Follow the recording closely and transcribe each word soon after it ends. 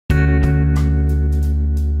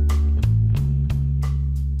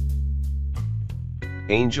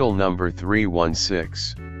Angel number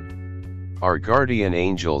 316. Our guardian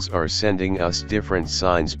angels are sending us different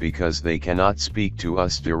signs because they cannot speak to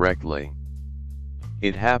us directly.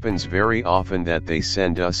 It happens very often that they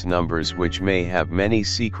send us numbers which may have many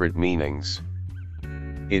secret meanings.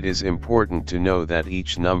 It is important to know that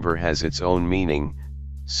each number has its own meaning,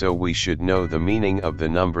 so we should know the meaning of the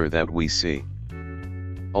number that we see.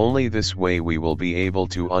 Only this way we will be able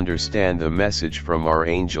to understand the message from our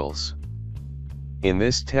angels. In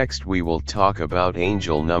this text we will talk about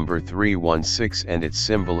angel number 316 and its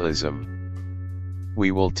symbolism.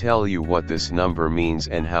 We will tell you what this number means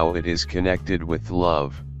and how it is connected with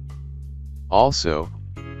love. Also,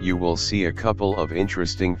 you will see a couple of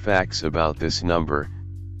interesting facts about this number,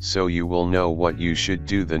 so you will know what you should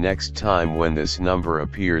do the next time when this number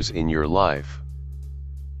appears in your life.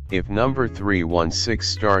 If number 316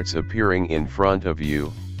 starts appearing in front of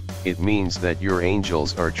you, it means that your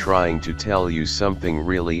angels are trying to tell you something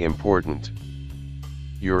really important.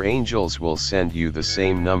 Your angels will send you the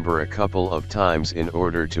same number a couple of times in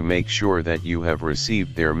order to make sure that you have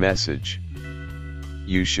received their message.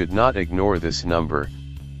 You should not ignore this number,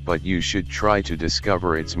 but you should try to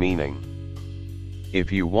discover its meaning.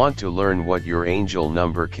 If you want to learn what your angel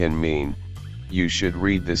number can mean, you should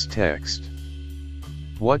read this text.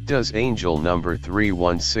 What does angel number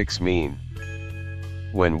 316 mean?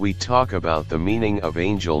 When we talk about the meaning of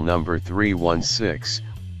angel number 316,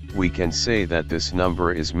 we can say that this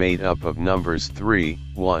number is made up of numbers 3,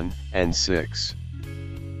 1, and 6.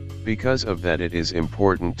 Because of that, it is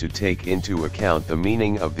important to take into account the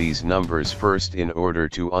meaning of these numbers first in order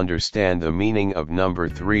to understand the meaning of number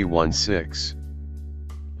 316.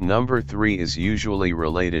 Number 3 is usually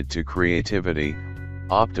related to creativity,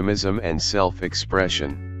 optimism and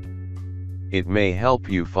self-expression. It may help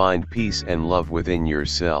you find peace and love within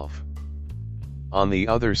yourself. On the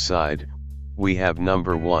other side, we have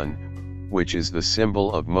number 1, which is the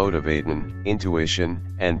symbol of motivation,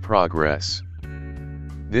 intuition, and progress.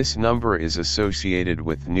 This number is associated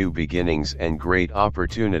with new beginnings and great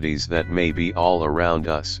opportunities that may be all around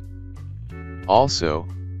us. Also,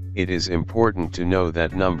 it is important to know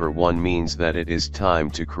that number 1 means that it is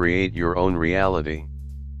time to create your own reality.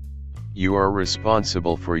 You are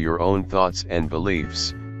responsible for your own thoughts and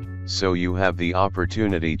beliefs, so you have the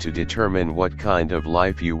opportunity to determine what kind of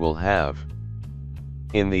life you will have.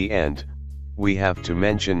 In the end, we have to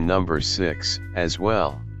mention number 6 as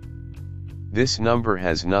well. This number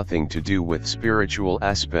has nothing to do with spiritual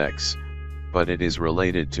aspects, but it is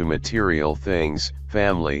related to material things,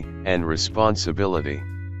 family, and responsibility.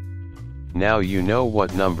 Now you know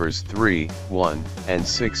what numbers 3, 1, and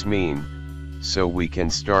 6 mean, so we can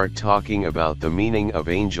start talking about the meaning of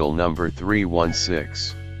angel number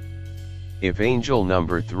 316. If angel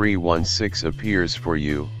number 316 appears for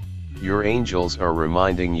you, your angels are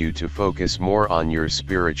reminding you to focus more on your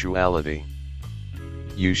spirituality.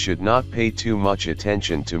 You should not pay too much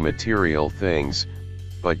attention to material things,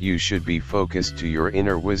 but you should be focused to your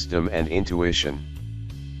inner wisdom and intuition.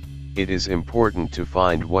 It is important to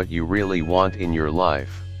find what you really want in your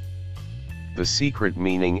life. The secret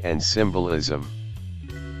meaning and symbolism.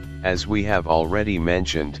 As we have already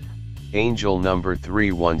mentioned, angel number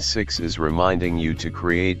 316 is reminding you to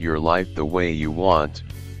create your life the way you want.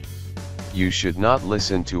 You should not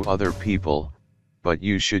listen to other people, but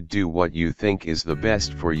you should do what you think is the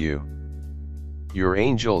best for you. Your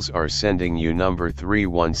angels are sending you number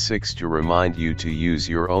 316 to remind you to use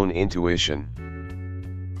your own intuition.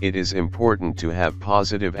 It is important to have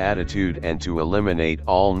positive attitude and to eliminate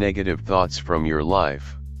all negative thoughts from your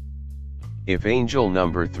life. If angel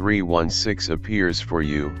number 316 appears for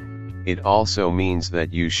you, it also means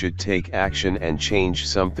that you should take action and change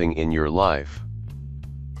something in your life.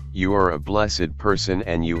 You are a blessed person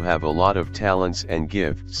and you have a lot of talents and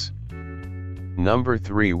gifts. Number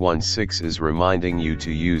 316 is reminding you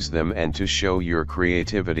to use them and to show your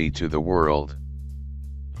creativity to the world.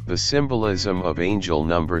 The symbolism of angel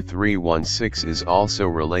number 316 is also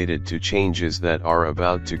related to changes that are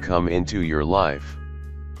about to come into your life.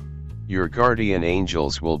 Your guardian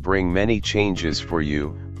angels will bring many changes for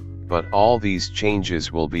you, but all these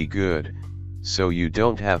changes will be good, so you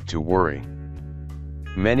don't have to worry.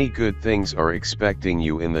 Many good things are expecting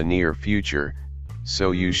you in the near future,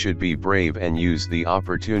 so you should be brave and use the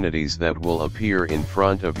opportunities that will appear in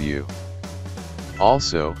front of you.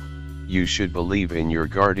 Also, you should believe in your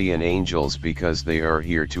guardian angels because they are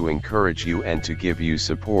here to encourage you and to give you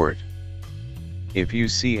support. If you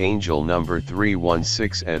see angel number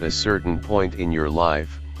 316 at a certain point in your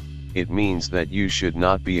life, it means that you should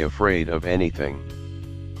not be afraid of anything.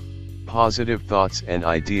 Positive thoughts and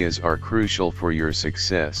ideas are crucial for your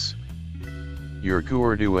success. Your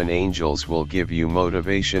guardian angels will give you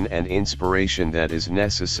motivation and inspiration that is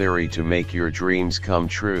necessary to make your dreams come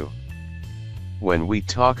true. When we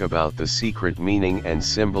talk about the secret meaning and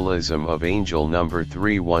symbolism of angel number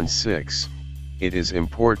 316, it is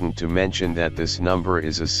important to mention that this number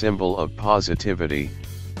is a symbol of positivity,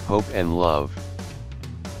 hope and love.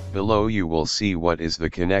 Below you will see what is the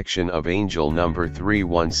connection of angel number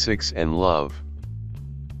 316 and love.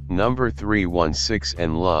 Number 316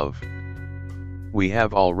 and love. We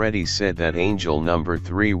have already said that angel number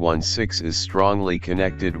 316 is strongly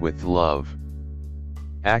connected with love.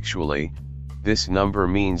 Actually, this number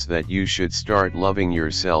means that you should start loving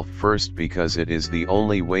yourself first, because it is the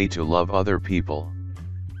only way to love other people.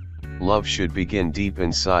 Love should begin deep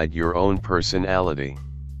inside your own personality.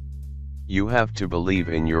 You have to believe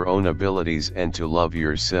in your own abilities and to love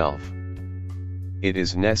yourself. It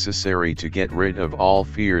is necessary to get rid of all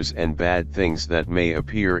fears and bad things that may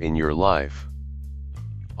appear in your life.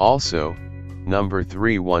 Also, number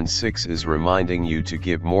 316 is reminding you to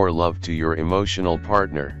give more love to your emotional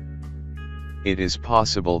partner. It is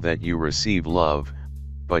possible that you receive love,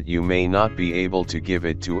 but you may not be able to give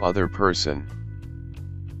it to other person.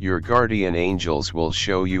 Your guardian angels will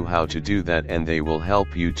show you how to do that, and they will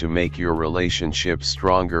help you to make your relationship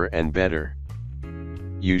stronger and better.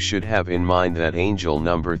 You should have in mind that angel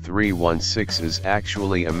number 316 is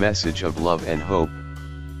actually a message of love and hope.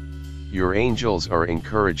 Your angels are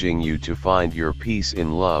encouraging you to find your peace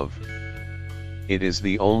in love. It is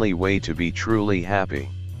the only way to be truly happy.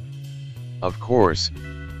 Of course,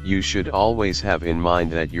 you should always have in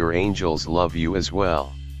mind that your angels love you as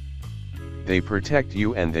well. They protect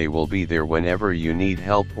you and they will be there whenever you need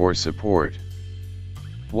help or support.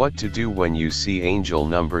 What to do when you see angel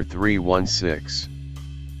number 316?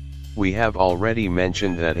 We have already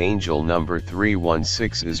mentioned that angel number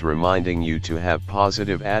 316 is reminding you to have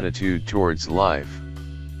positive attitude towards life.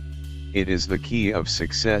 It is the key of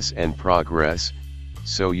success and progress,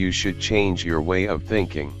 so you should change your way of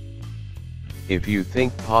thinking. If you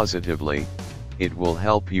think positively, it will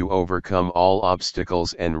help you overcome all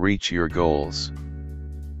obstacles and reach your goals.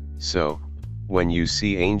 So, when you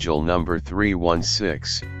see angel number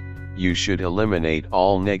 316, you should eliminate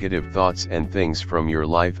all negative thoughts and things from your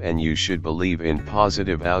life, and you should believe in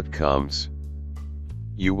positive outcomes.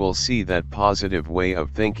 You will see that positive way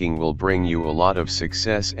of thinking will bring you a lot of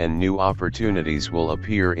success and new opportunities will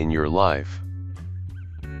appear in your life.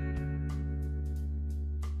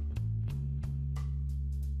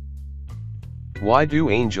 Why do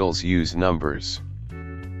angels use numbers?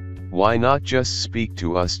 Why not just speak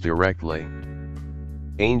to us directly?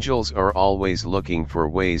 Angels are always looking for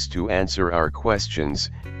ways to answer our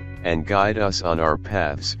questions, and guide us on our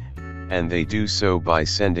paths, and they do so by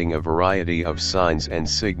sending a variety of signs and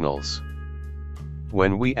signals.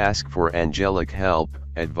 When we ask for angelic help,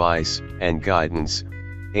 advice, and guidance,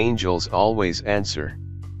 angels always answer.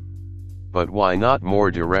 But why not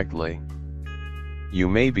more directly? You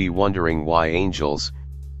may be wondering why angels,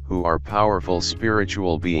 who are powerful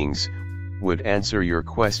spiritual beings, would answer your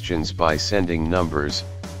questions by sending numbers,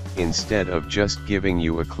 instead of just giving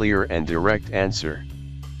you a clear and direct answer.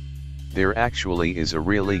 There actually is a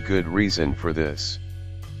really good reason for this.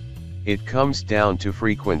 It comes down to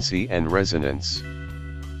frequency and resonance.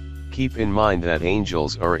 Keep in mind that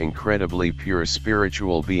angels are incredibly pure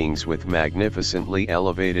spiritual beings with magnificently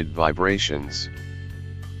elevated vibrations.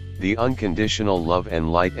 The unconditional love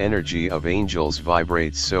and light energy of angels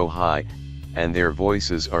vibrates so high, and their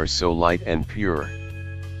voices are so light and pure,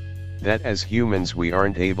 that as humans we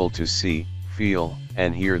aren't able to see, feel,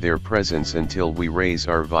 and hear their presence until we raise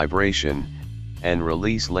our vibration, and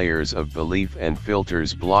release layers of belief and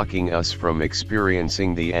filters blocking us from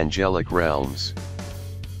experiencing the angelic realms.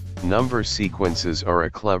 Number sequences are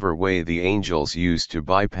a clever way the angels use to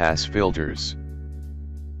bypass filters.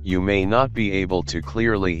 You may not be able to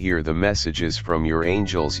clearly hear the messages from your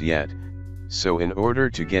angels yet, so in order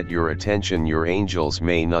to get your attention, your angels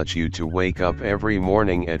may nudge you to wake up every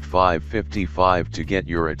morning at 5:55 to get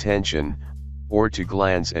your attention, or to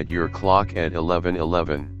glance at your clock at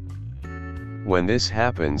 11:11. When this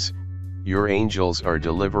happens, your angels are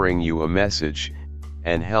delivering you a message,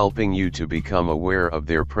 and helping you to become aware of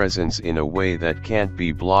their presence in a way that can't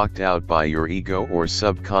be blocked out by your ego or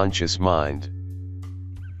subconscious mind.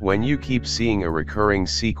 When you keep seeing a recurring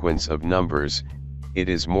sequence of numbers, it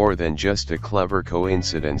is more than just a clever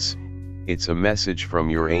coincidence, it's a message from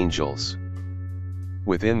your angels.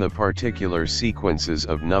 Within the particular sequences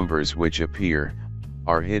of numbers which appear,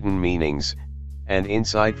 are hidden meanings, and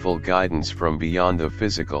insightful guidance from beyond the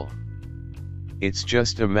physical. It's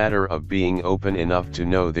just a matter of being open enough to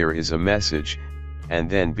know there is a message, and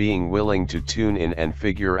then being willing to tune in and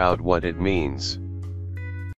figure out what it means.